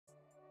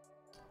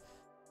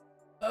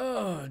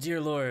Oh,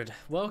 dear Lord.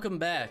 Welcome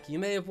back. You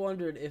may have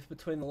wondered if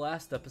between the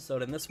last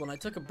episode and this one I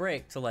took a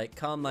break to like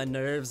calm my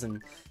nerves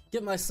and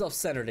get myself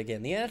centered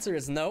again. The answer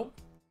is no.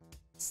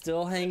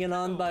 Still hanging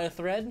on by a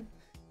thread.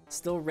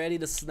 Still ready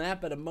to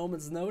snap at a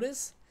moment's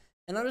notice.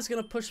 And I'm just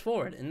gonna push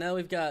forward. And now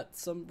we've got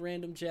some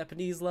random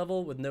Japanese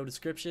level with no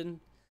description.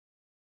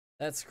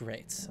 That's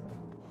great.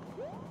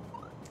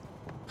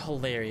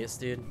 Hilarious,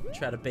 dude.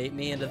 Try to bait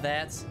me into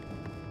that.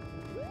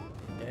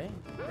 Okay,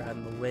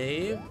 riding the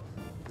wave.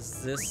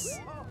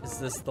 Is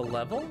this the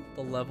level?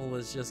 The level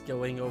is just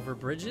going over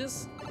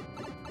bridges.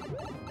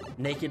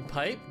 Naked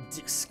pipe,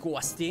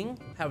 disgusting.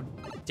 How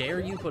dare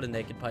you put a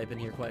naked pipe in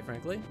here, quite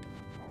frankly.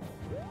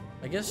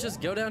 I guess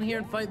just go down here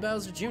and fight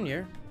Bowser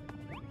Jr.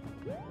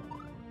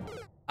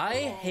 I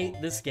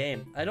hate this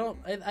game.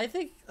 I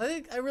think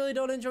I really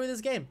don't enjoy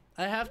this game.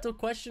 I have to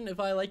question if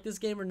I like this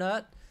game or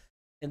not.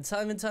 And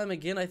time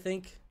again, I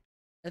think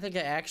I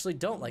actually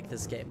don't like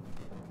this game.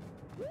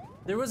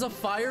 There was a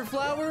fire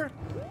flower?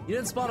 You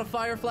didn't spawn a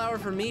fire flower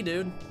for me,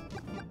 dude.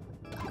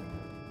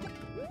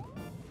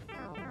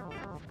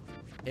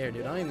 Here,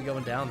 dude, I'm not even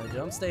going down there, dude.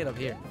 I'm staying up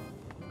here.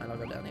 Fine, I'll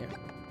go down here.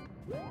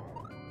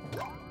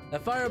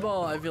 That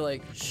fireball, I feel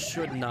like,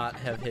 should not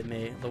have hit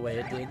me the way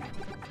it did.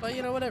 But,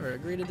 you know, whatever.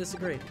 Agree to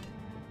disagree.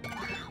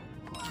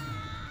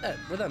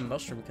 Where'd that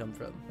mushroom come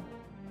from?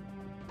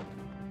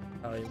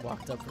 Oh, he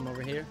walked up from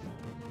over here.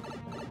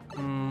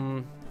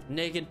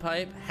 Naked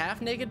pipe.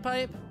 Half naked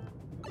pipe?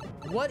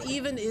 What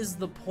even is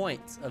the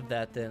point of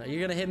that then?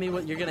 You're gonna hit me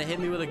with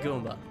a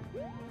Goomba.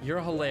 You're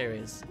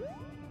hilarious.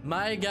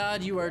 My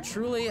God, you are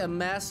truly a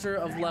master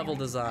of level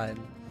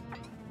design.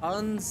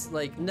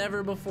 Like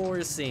never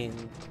before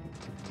seen.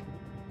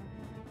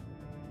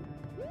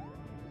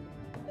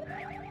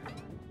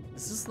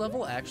 Is this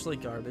level actually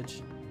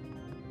garbage?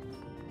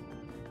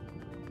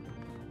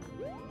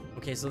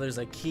 Okay, so there's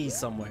a key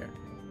somewhere.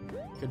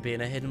 Could be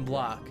in a hidden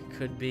block.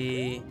 Could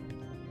be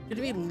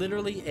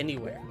literally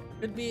anywhere.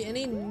 Could be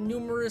any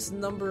numerous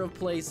number of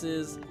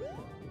places.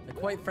 I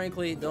quite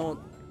frankly don't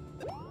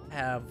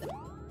have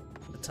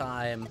the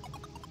time,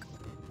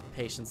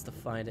 patience to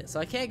find it. So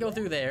I can't go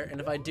through there, and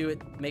if I do, it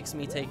makes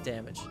me take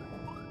damage.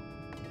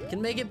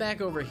 Can make it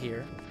back over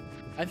here.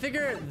 I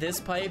figure this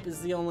pipe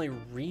is the only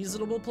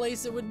reasonable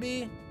place it would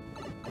be.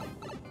 I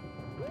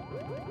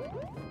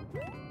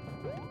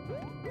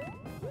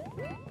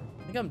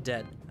think I'm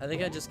dead. I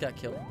think I just got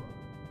killed.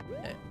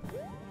 Okay.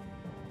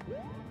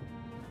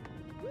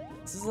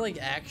 This is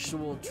like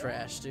actual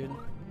trash, dude.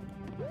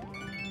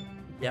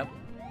 Yep.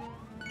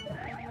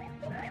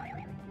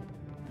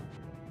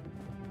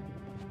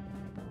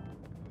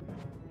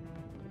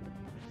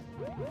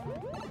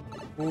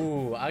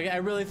 Ooh, I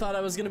really thought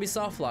I was gonna be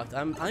soft locked.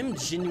 I'm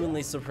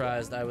genuinely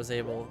surprised I was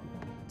able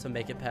to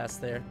make it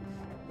past there.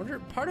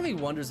 Part of me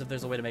wonders if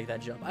there's a way to make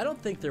that jump. I don't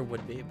think there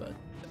would be, but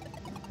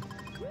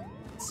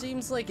it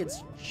seems like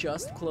it's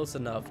just close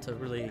enough to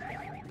really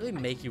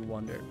make you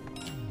wonder.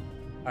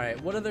 All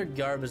right, what other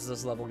garbage is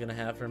this level gonna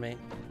have for me?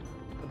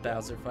 The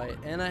Bowser fight,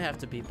 and I have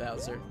to beat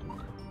Bowser.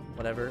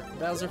 Whatever,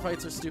 Bowser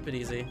fights are stupid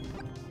easy.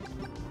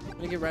 I'm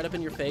gonna get right up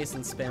in your face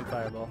and spam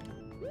fireball.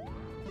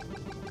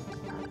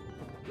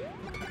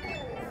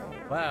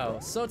 Wow,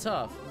 so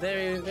tough,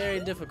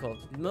 very difficult.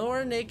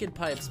 More naked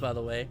pipes, by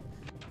the way.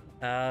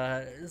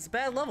 It's a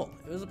bad level.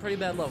 It was a pretty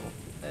bad level.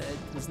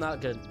 It was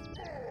not good.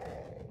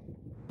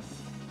 I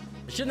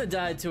shouldn't have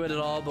died to it at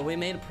all, but we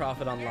made a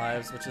profit on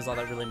lives, which is all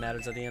that really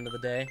matters at the end of the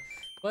day.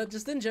 But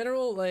just in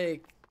general,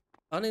 like,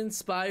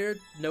 uninspired,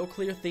 no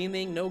clear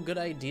theming, no good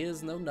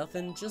ideas, no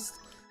nothing, just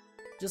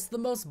the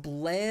most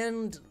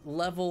bland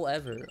level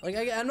ever. Like,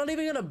 I'm not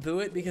even gonna boo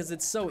it because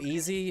it's so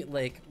easy,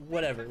 like,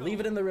 whatever. Leave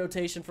it in the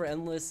rotation for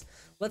endless.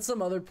 Let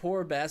some other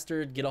poor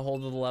bastard get a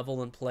hold of the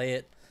level and play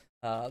it.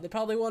 They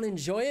probably won't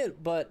enjoy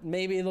it, but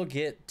maybe they'll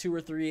get 2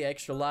 or 3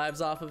 extra lives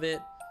off of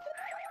it.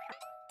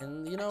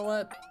 And you know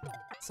what?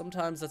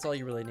 Sometimes that's all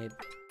you really need.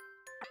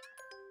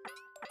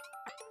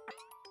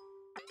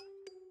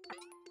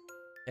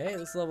 Okay,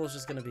 this level is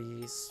just gonna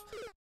be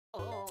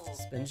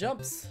spin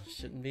jumps.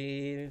 Shouldn't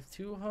be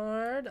too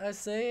hard, I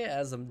say,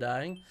 as I'm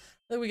dying.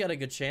 I think we got a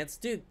good chance.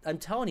 Dude, I'm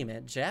telling you,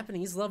 man,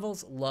 Japanese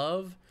levels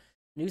love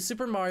New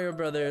Super Mario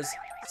Brothers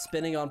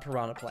spinning on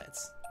piranha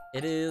plants.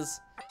 It is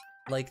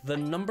like the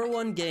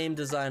 #1 game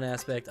design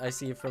aspect I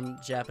see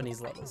from Japanese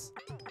levels.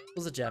 It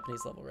was a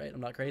Japanese level, right?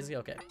 I'm not crazy?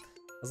 Okay.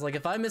 I was like,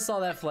 if I miss all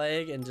that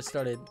flag and just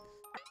started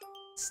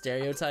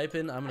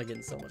stereotyping, I'm gonna get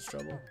in so much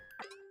trouble.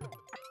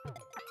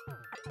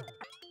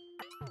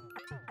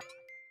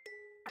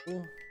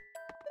 Cool.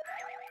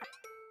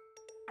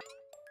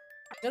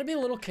 Gotta be a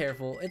little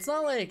careful. It's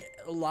not like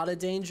a lot of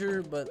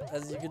danger, but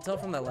as you can tell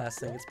from that last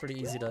thing, it's pretty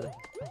easy to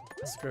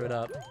screw it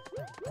up.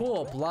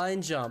 Cool,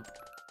 blind jump.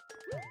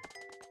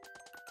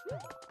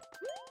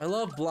 I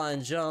love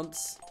blind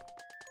jumps.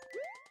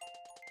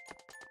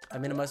 I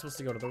mean, am I supposed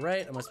to go to the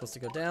right? Am I supposed to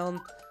go down?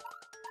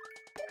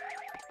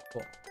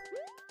 Cool.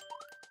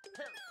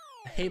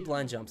 I hate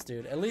blind jumps,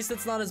 dude. At least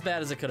it's not as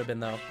bad as it could have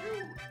been, though.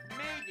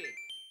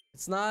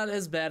 It's not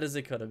as bad as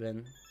it could have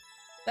been.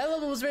 That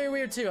level was very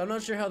weird too. I'm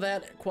not sure how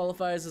that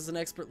qualifies as an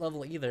expert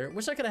level either.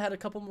 Wish I could have had a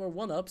couple more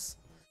 1-ups.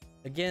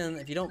 Again,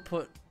 if you don't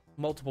put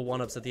multiple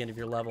 1-ups at the end of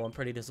your level, I'm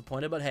pretty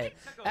disappointed. But hey,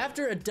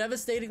 after a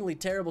devastatingly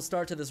terrible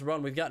start to this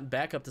run, we've gotten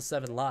back up to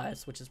 7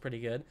 lives, which is pretty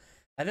good.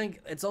 I think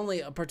it's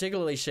only a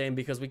particularly shame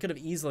because we could have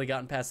easily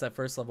gotten past that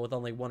first level with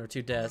only 1 or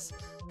 2 deaths.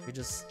 We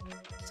just...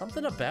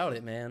 something about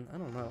it, man. I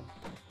don't know.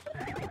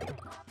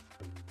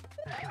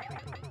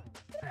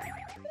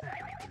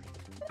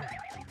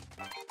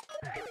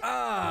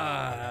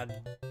 Ah,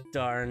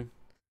 darn.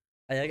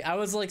 I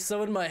was like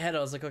so in my head, I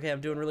was like, okay,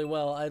 I'm doing really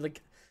well.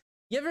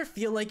 You ever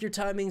feel like your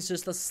timing's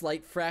just a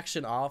slight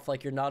fraction off,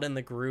 like you're not in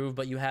the groove,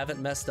 but you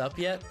haven't messed up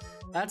yet?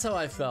 That's how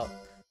I felt.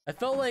 I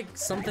felt like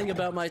something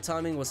about my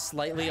timing was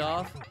slightly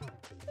off,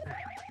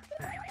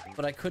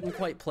 but I couldn't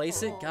quite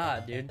place it.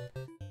 God, dude. I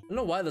don't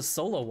know why the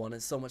solo one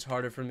is so much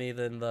harder for me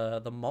than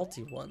the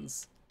multi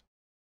ones.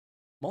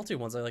 Multi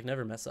ones I like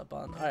never mess up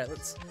on. Alright,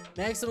 let's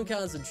maximum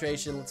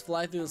concentration. Let's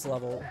fly through this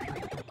level.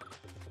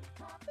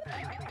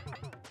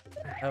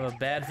 I have a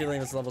bad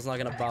feeling this level's not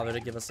gonna bother to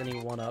give us any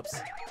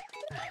 1-ups.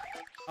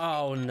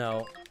 Oh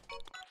no.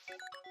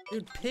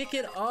 Dude, pick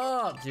it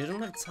up, dude. I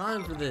don't have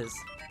time for this.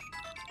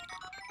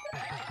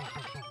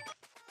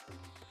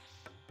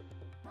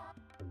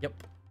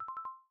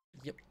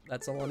 Yep,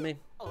 that's all on me.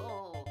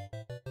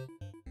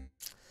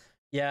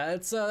 Yeah,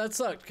 it's that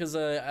sucked because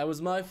it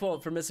was my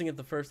fault for missing it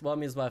the first. Well, I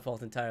mean, it's my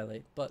fault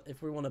entirely. But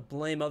if we want to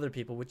blame other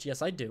people, which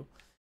yes, I do,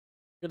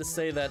 I'm gonna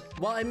say that.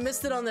 Well, I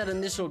missed it on that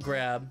initial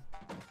grab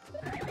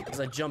because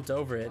I jumped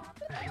over it.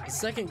 The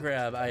second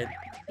grab, I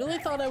really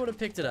thought I would have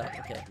picked it up.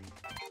 Okay.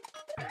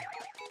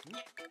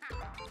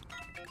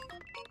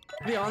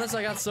 To be honest,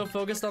 I got so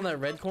focused on that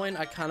red coin,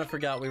 I kind of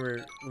forgot we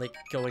were like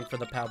going for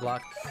the POW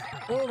block.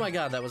 Oh my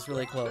god, that was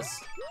really close.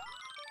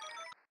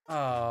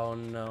 Oh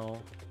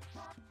no.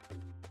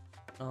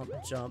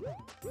 Jump.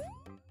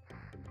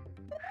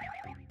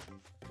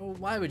 Well,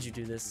 why would you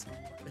do this?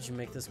 Did you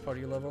make this part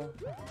of your level?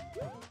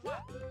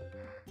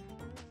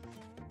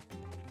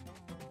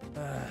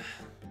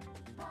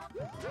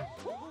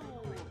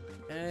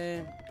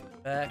 Okay,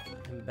 back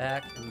and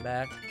back and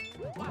back.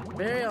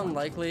 Very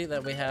unlikely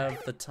that we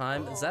have the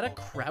time. Is that a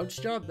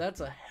crouch jump?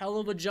 That's a hell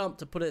of a jump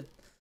to put it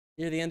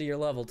near the end of your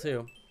level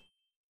too.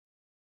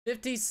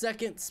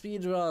 50-second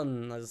speed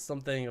run is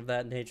something of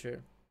that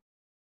nature.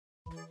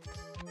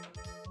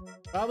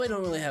 Probably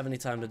don't really have any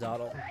time to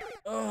dawdle.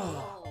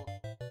 Oh,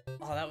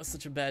 that was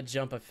such a bad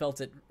jump. I felt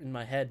it in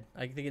my head.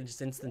 I think it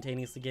just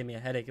instantaneously gave me a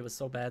headache. It was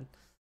so bad.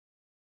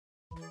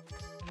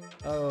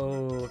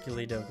 Oh,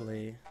 okey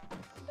dokey.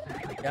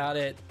 Got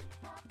it.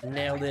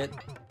 Nailed it.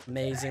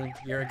 Amazing.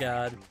 You're a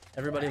god.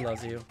 Everybody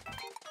loves you.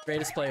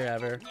 Greatest player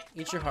ever.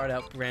 Eat your heart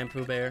out, Grand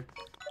Pooh Bear.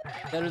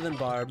 Better than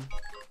Barb.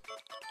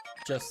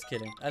 Just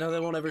kidding. I know they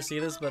won't ever see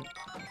this, but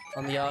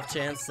on the off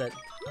chance that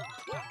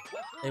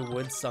they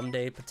would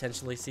someday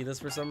potentially see this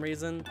for some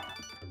reason.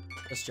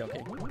 Just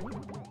joking.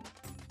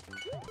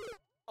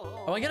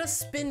 Oh, I got a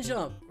spin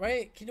jump,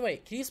 right?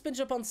 Can you spin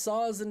jump on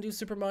saws and do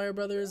Super Mario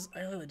Brothers?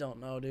 I really don't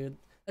know, dude.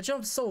 That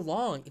jump's so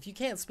long. If you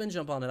can't spin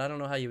jump on it, I don't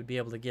know how you would be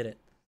able to get it.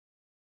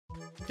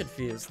 I'm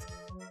confused.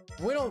 If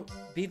we don't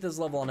beat this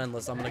level on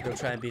Endless, I'm gonna go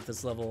try and beat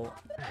this level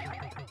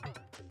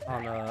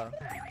on,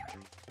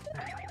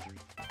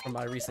 from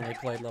my recently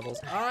played levels.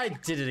 I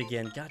did it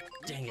again. God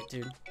dang it,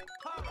 dude.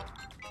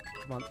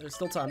 Come on, there's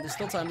still time, there's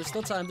still time, there's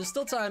still time, there's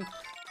still time.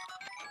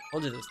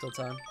 Told you there's still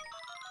time.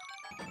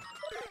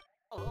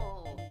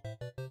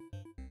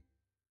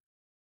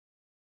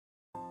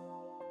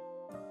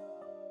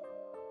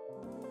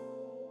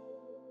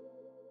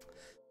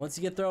 Once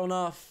you get thrown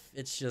off,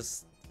 it's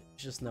just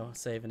no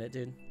saving it,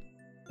 dude.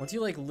 Once you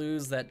like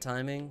lose that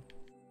timing,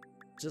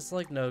 just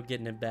like no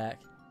getting it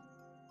back.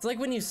 It's like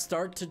when you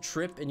start to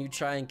trip and you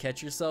try and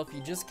catch yourself,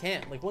 you just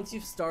can't. Like once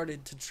you've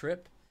started to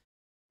trip,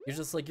 you're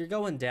just like, you're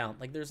going down.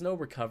 Like there's no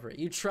recovery.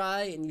 You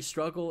try and you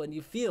struggle and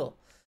you feel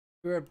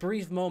for a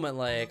brief moment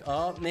like,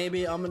 oh,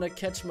 maybe I'm gonna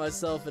catch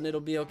myself and it'll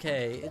be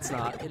okay. It's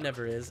not, it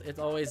never is. It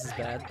always is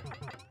bad.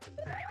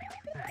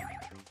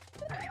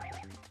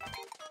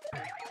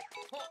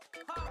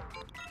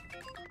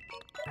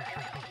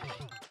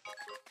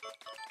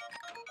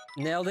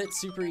 Nailed it,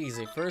 super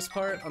easy. First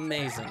part,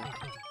 amazing.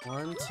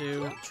 1,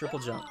 2, triple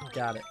jump.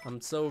 Got it.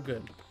 I'm so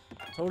good.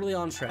 Totally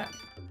on track.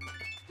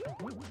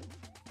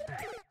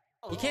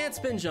 You can't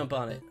spin jump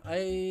on it.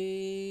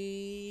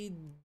 I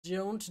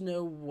don't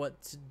know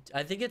what to do.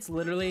 I think it's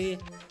literally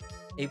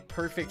a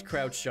perfect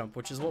crouch jump,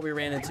 which is what we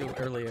ran into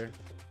earlier.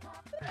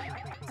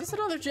 Is this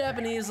another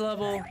Japanese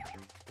level?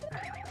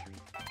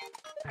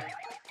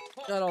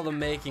 Got all the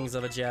makings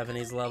of a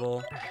Japanese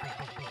level.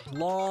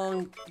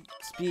 Long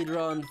speed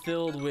run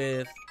filled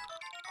with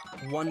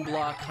 1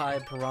 block high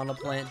piranha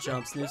plant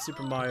jumps, new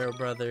Super Mario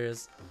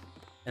Brothers,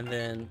 and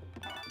then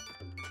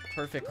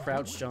perfect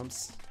crouch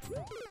jumps.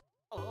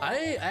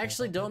 I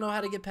actually don't know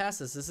how to get past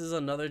this. This is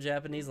another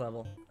Japanese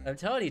level. I'm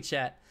telling you,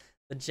 chat,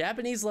 The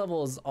Japanese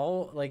levels,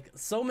 all like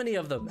so many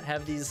of them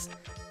have these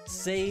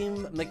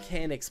same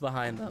mechanics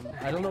behind them.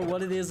 I don't know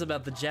what it is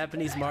about the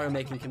Japanese Mario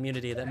making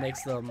community that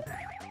makes them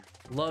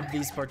love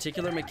these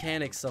particular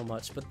mechanics so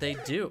much, but they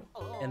do,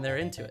 and they're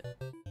into it.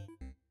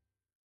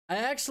 I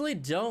actually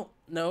don't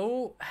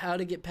know how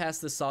to get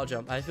past this saw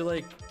jump. I feel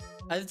like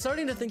I'm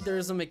starting to think there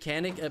is a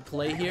mechanic at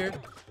play here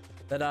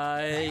that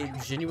I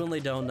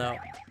genuinely don't know.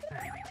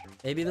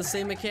 Maybe the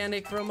same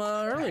mechanic from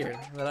earlier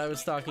that I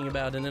was talking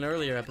about in an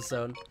earlier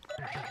episode.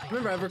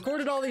 Remember, I've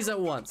recorded all these at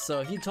once, so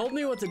if you told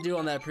me what to do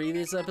on that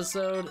previous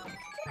episode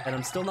and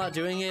I'm still not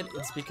doing it,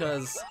 it's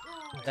because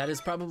that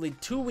is probably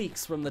 2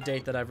 weeks from the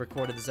date that I've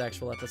recorded this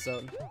actual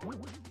episode.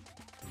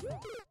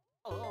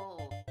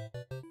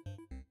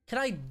 Can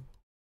I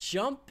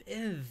jump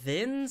and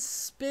then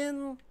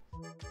spin?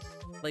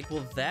 Like,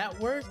 will that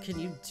work? Can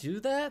you do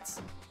that?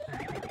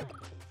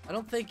 I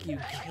don't think you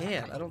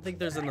can. I don't think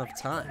there's enough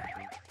time.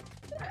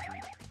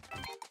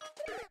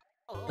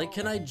 Like,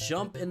 can I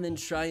jump and then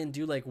try and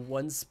do like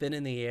one spin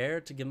in the air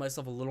to give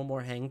myself a little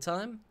more hang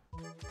time?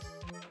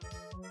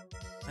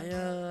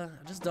 I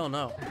just don't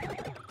know.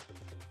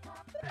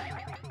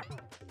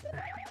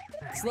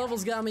 This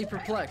level's got me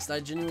perplexed. I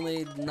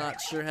genuinely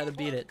not sure how to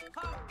beat it.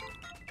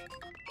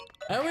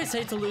 I always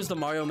hate to lose the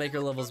Mario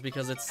Maker levels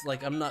because it's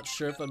like I'm not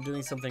sure if I'm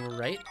doing something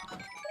right.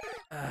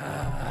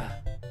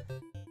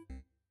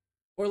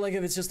 Or like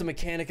if it's just a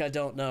mechanic I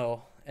don't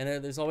know.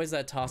 And there's always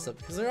that toss-up,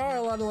 because there are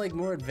a lot of like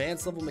more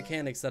advanced level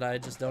mechanics that I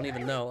just don't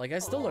even know. Like I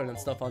still learning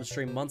stuff on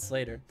stream months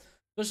later,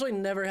 especially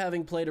never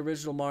having played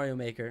original Mario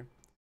Maker.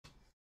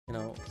 You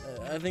know,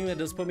 I think that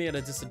does put me at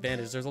a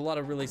disadvantage. There's a lot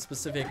of really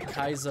specific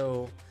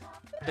Kaizo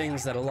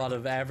things that a lot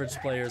of average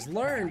players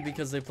learned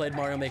because they played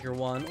Mario Maker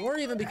 1, or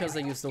even because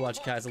they used to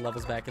watch Kaizo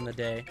levels back in the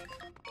day.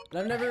 And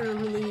I've never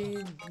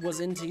really was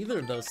into either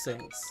of those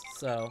things,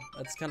 so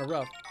that's kind of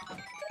rough.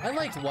 I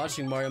liked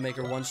watching Mario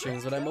Maker 1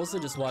 streams, but I mostly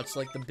just watched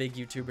like the big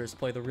YouTubers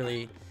play the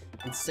really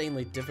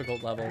insanely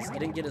difficult levels. I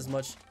didn't get as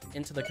much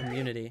into the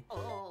community.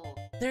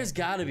 There's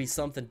gotta be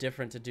something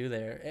different to do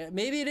there.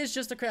 Maybe it is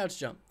just a crouch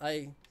jump.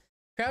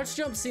 Crouch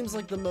jump seems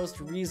like the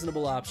most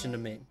reasonable option to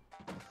me.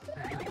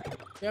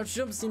 Crouch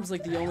jump seems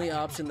like the only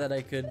option that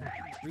I could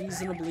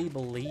reasonably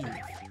believe.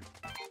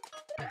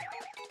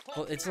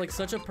 Well, it's like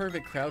such a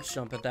perfect crouch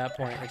jump at that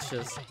point.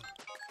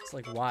 It's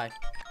like, why?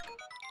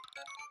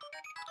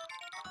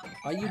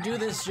 Why you do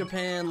this,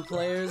 Japan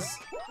players?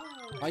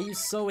 Why are you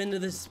so into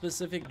this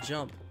specific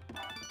jump?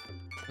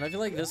 And I feel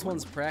like this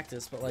one's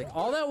practice, but like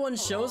all that one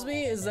shows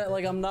me is that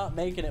like I'm not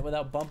making it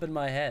without bumping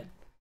my head.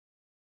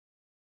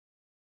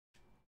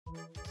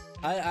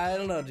 I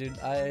don't know, dude.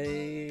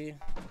 I'd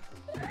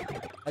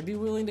be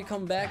willing to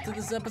come back to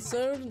this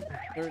episode,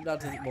 or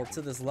not to, well,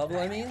 to this level,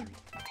 I mean.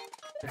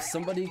 If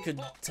somebody could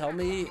tell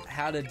me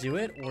how to do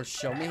it or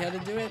show me how to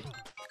do it.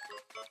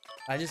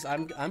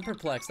 I'm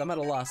perplexed. I'm at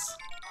a loss.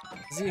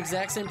 It's the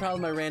exact same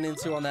problem I ran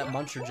into on that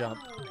muncher jump.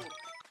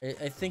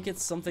 I think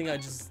it's something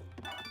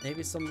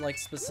maybe some like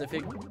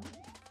specific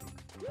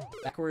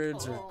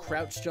backwards or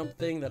crouch jump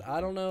thing that I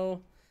don't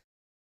know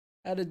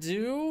how to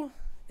do.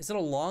 Is it a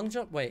long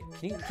jump? Wait,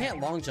 you can't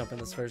long jump in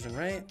this version,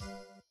 right?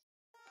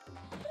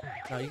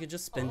 No, you could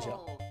just spin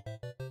jump.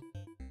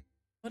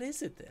 What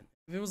is it then?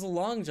 If it was a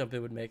long jump, it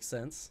would make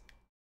sense.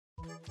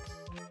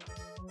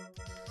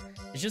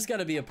 It's just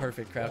gotta be a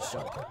perfect crouch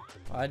jump.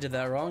 Oh, I did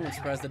that wrong. I'm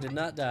surprised I did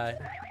not die.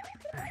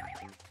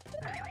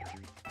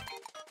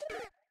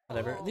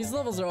 Whatever. These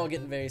levels are all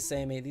getting very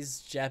samey.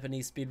 These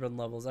Japanese speedrun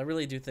levels. I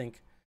really do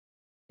think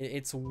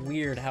it's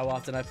weird how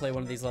often I play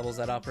one of these levels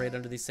that operate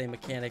under these same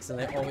mechanics, and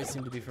they always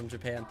seem to be from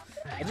Japan.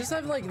 I just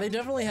have like, they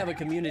definitely have a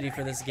community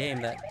for this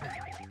game that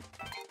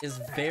is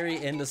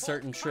very into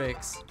certain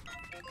tricks.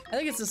 I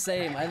think it's the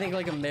same. I think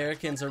like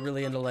Americans are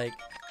really into like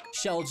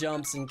shell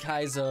jumps and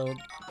Kaizo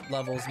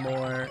levels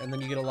more, and then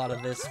you get a lot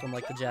of this from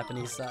like the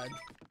Japanese side.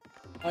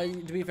 To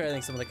be fair, I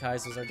think some of the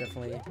Kaizos are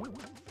definitely...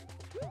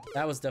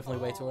 That was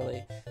definitely way too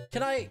early.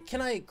 Can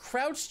I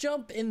crouch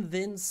jump and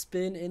then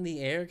spin in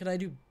the air? Can I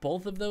do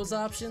both of those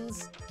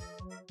options?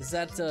 Is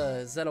that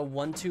a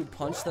 1-2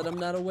 punch that I'm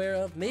not aware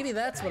of? Maybe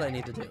that's what I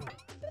need to do.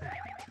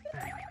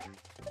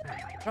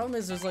 Problem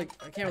is, there's like,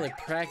 I can't really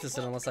practice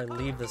it unless I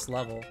leave this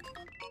level.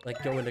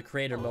 Like, go into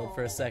creator mode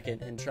for a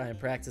second and try and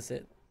practice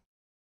it.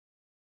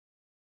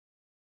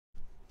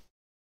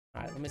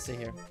 Alright, let me see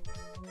here.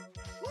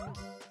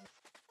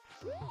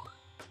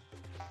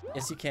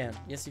 Yes, you can.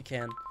 Yes, you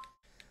can.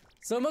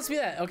 So it must be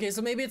that. Okay,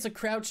 so maybe it's a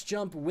crouch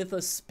jump with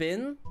a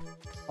spin.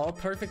 All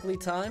perfectly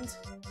timed.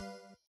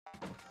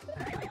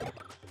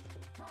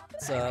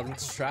 So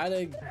let's try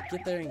to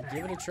get there and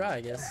give it a try,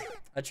 I guess.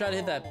 I tried to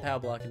hit that POW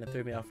block and it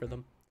threw me off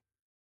rhythm.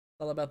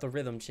 It's all about the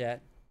rhythm,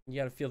 chat. You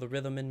gotta feel the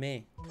rhythm in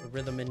me. The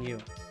rhythm in you.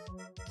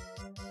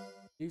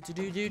 I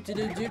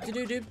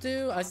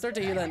start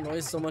to hear that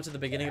noise so much at the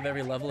beginning of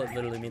every level, it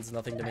literally means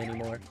nothing to me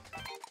anymore.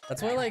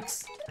 That's why, like,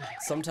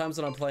 sometimes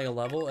when I'm playing a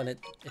level and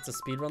it's a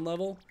speedrun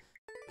level,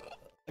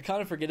 I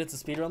kind of forget it's a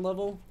speedrun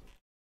level.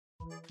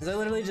 Because I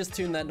literally just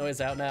tune that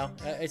noise out now.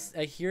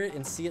 I hear it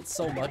and see it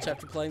so much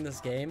after playing this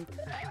game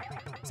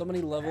so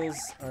many levels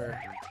are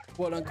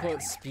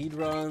quote-unquote speed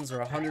runs or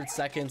 100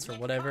 seconds or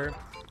whatever.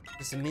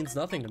 This means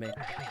nothing to me.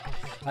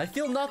 I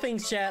feel nothing,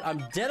 chat.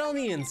 I'm dead on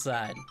the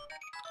inside.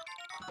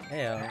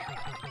 Heyo.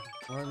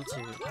 1,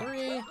 2,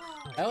 3.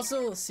 I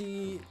also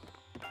see...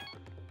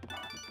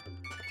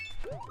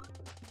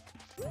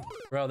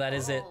 Bro, that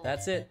is it.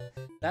 That's it.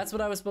 That's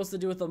what I was supposed to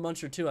do with the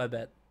Muncher too, I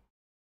bet.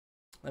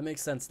 That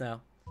makes sense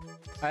now.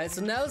 Alright,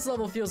 so now this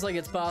level feels like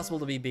it's possible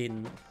to be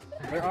beaten.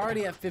 We're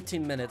already at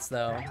 15 minutes,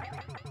 though.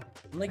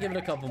 I'm gonna give it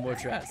a couple more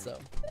tries, though.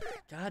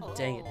 God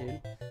dang it,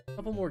 dude. A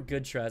couple more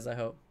good tries, I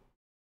hope.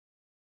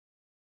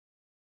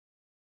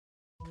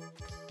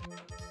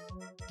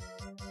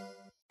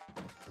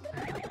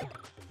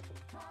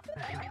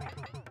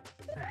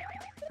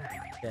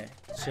 Okay,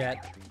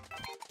 chat.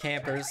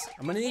 Campers,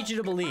 I'm gonna need you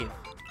to believe.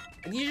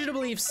 I need you to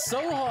believe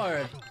so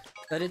hard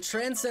that it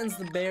transcends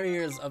the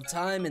barriers of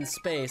time and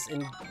space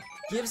and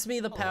gives me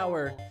the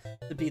power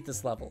to beat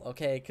this level,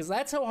 okay? Because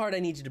that's how hard I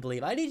need you to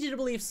believe. I need you to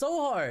believe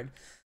so hard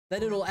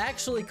that it'll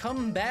actually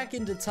come back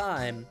into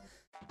time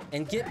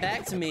and get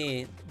back to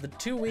me the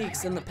 2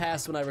 weeks in the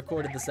past when I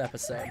recorded this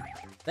episode.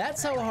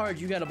 That's how hard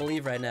you gotta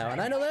believe right now. And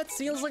I know that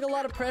feels like a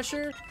lot of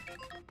pressure,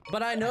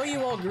 but I know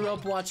you all grew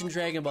up watching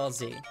Dragon Ball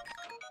Z.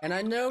 And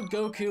I know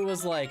Goku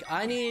was like,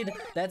 I need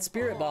that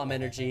Spirit Bomb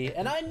energy.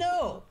 And I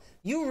know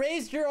you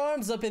raised your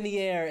arms up in the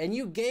air and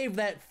you gave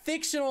that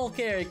fictional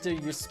character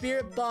your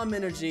Spirit Bomb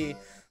energy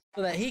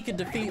so that he could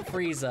defeat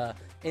Frieza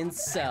and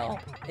Cell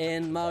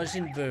and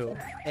Majin Buu.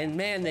 And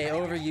man, they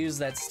overused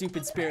that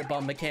stupid Spirit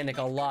Bomb mechanic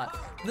a lot.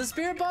 Did the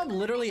Spirit Bomb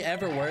literally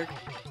ever work?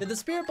 Did the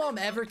Spirit Bomb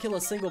ever kill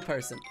a single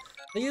person?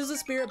 They use the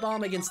Spirit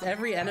Bomb against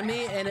every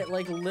enemy and it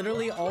like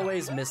literally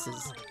always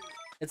misses.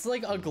 It's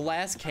like a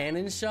glass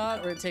cannon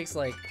shot where it takes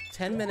like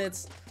 10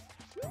 minutes.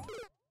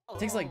 It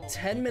takes like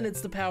 10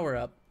 minutes to power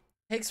up.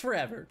 Takes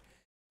forever.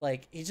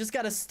 Like, you just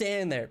gotta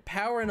stand there,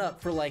 powering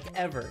up for like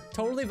ever.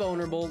 Totally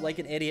vulnerable, like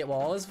an idiot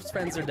while all his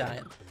friends are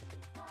dying.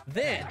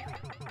 Then,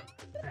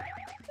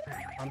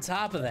 on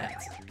top of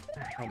that,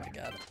 oh my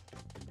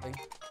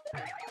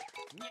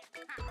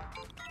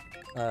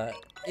god.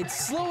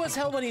 It's slow as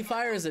hell when he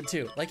fires it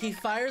too. Like, he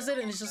fires it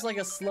and it's just like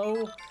a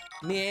slow,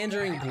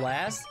 meandering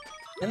blast.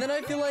 And then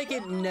I feel like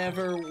it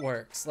never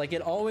works. Like,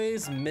 it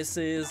always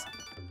misses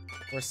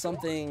or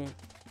something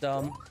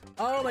dumb.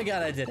 Oh my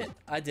god, I did it.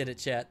 I did it,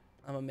 chat.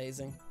 I'm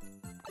amazing.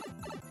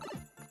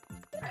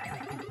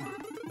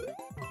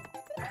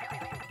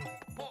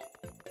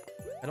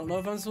 I don't know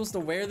if I'm supposed to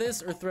wear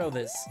this or throw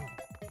this.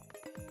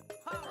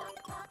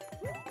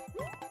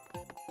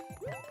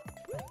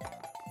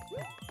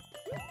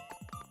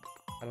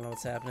 I don't know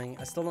what's happening.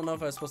 I still don't know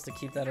if I was supposed to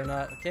keep that or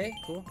not. Okay,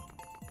 cool.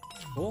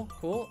 Cool,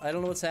 cool. I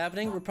don't know what's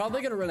happening. We're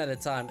probably gonna run out of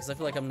time because I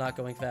feel like I'm not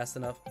going fast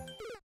enough.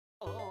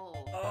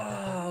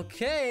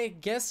 Okay,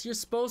 guess you're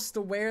supposed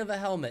to wear the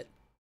helmet.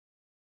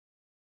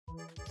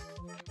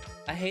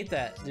 I hate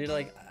that, dude.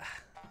 Like,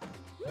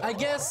 I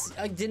guess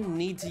I didn't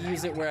need to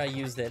use it where I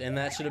used it, and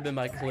that should have been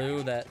my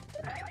clue that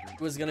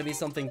it was gonna be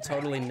something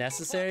totally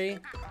necessary.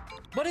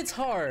 But it's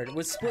hard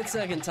with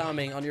split-second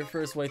timing on your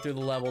first way through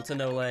the level to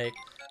know, like,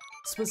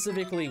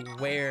 specifically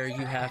where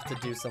you have to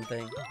do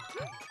something.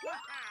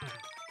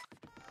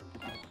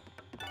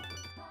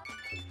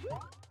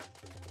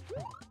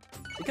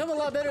 Become a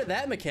lot better at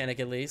that mechanic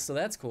at least, so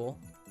that's cool.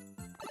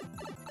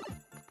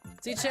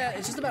 See, chat,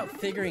 it's just about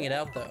figuring it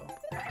out though.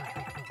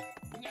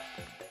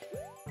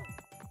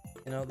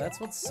 You know, that's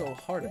what's so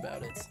hard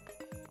about it.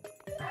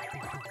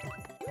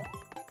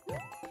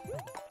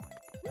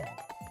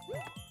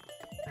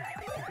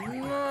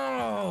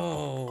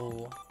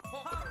 No!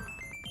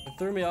 It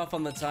threw me off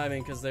on the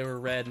timing because they were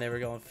red and they were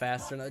going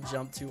faster and I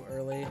jumped too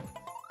early.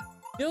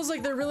 Feels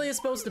like there really is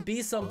supposed to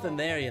be something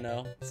there, you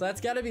know? So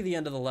that's gotta be the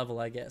end of the level,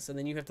 I guess. And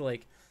then you have to,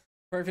 like,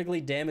 perfectly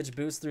damage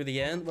boost through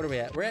the end. What are we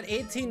at? We're at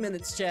 18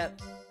 minutes,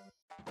 chat.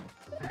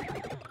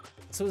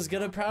 So it's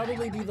gonna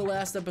probably be the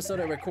last episode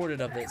I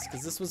recorded of this,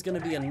 because this was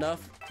gonna be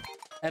enough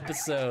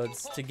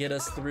episodes to get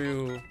us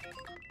through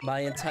my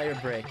entire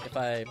break, if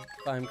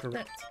I'm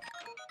correct.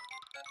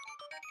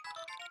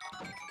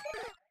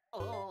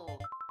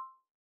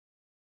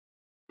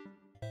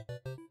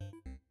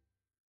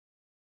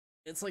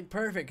 It's like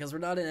perfect because we're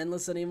not in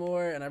endless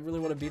anymore and I really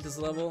want to beat this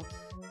level.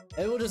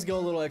 It will just go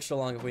a little extra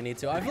long if we need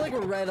to. I feel like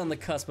we're right on the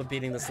cusp of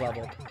beating this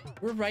level.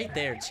 We're right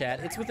there, chat.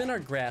 It's within our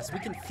grasp. We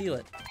can feel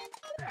it.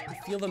 We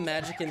feel the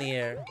magic in the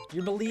air.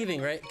 You're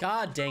believing, right?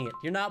 God dang it.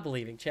 You're not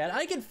believing, chat.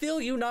 I can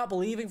feel you not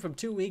believing from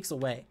 2 weeks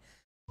away.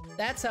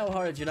 That's how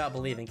hard you're not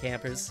believing,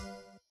 campers.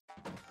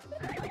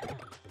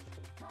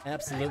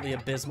 Absolutely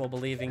abysmal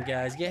believing,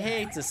 guys. You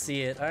hate to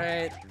see it,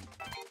 alright?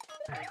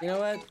 You know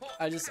what?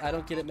 I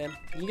don't get it, man.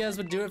 You guys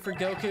would do it for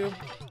Goku,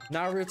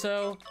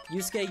 Naruto,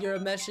 Yusuke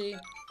Urameshi.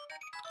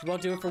 You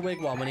won't do it for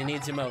Wigwam when he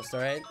needs you most,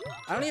 alright?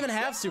 I don't even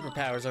have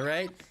superpowers,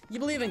 alright? You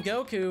believe in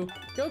Goku?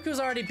 Goku's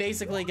already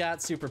basically got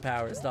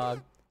superpowers,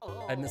 dog.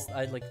 I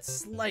like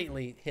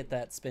slightly hit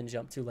that spin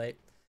jump too late.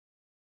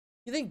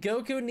 You think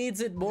Goku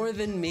needs it more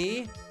than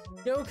me?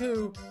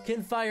 Goku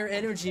can fire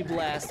energy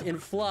blast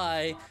and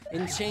fly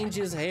and change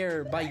his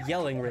hair by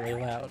yelling really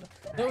loud.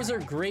 Those are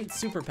great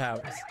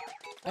superpowers.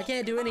 I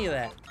can't do any of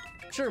that.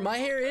 Sure, my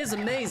hair is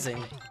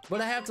amazing,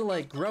 but I have to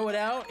like grow it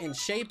out and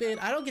shape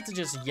it. I don't get to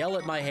just yell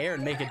at my hair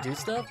and make it do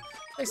stuff.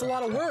 It takes a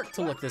lot of work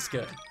to look this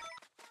good.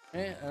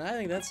 And I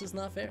think that's just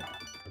not fair.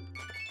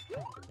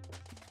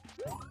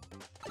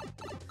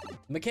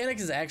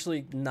 Mechanics is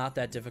actually not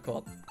that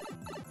difficult.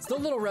 Still a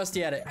little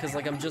rusty at it, because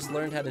like I'm just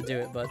learned how to do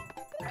it, but...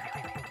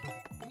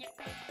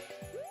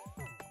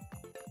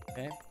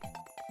 Okay.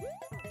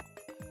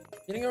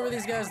 Getting over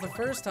these guys the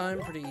first time,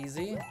 pretty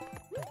easy.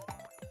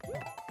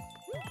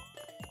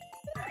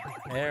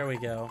 There we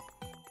go.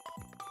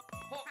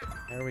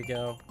 There we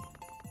go.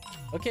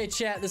 Okay,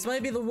 chat, this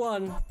might be the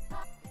one.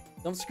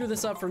 Don't screw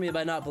this up for me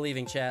by not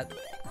believing, chat.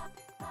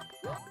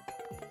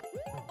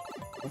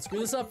 Don't screw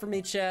this up for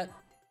me, chat.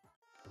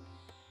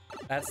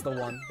 That's the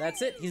one.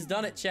 That's it. He's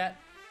done it, chat.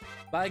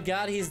 By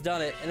God, he's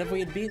done it. And if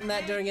we had beaten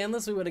that during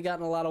Endless, we would have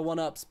gotten a lot of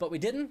 1-ups. But we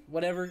didn't.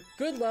 Whatever.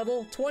 Good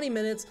level. 20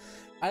 minutes.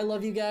 I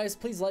love you guys.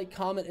 Please like,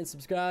 comment, and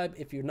subscribe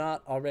if you're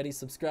not already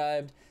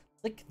subscribed.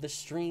 Click the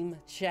stream,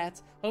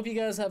 chat. Hope you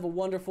guys have a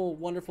wonderful,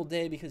 wonderful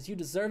day because you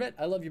deserve it.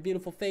 I love your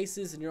beautiful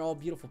faces and you're all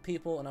beautiful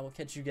people. And I will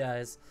catch you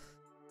guys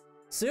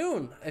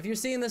soon. If you're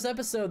seeing this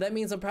episode, that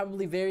means I'm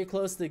probably very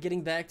close to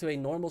getting back to a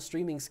normal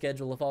streaming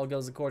schedule if all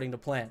goes according to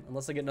plan,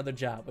 unless I get another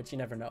job, which you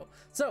never know.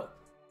 So,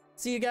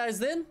 see you guys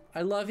then.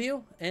 I love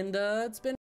you, and it's been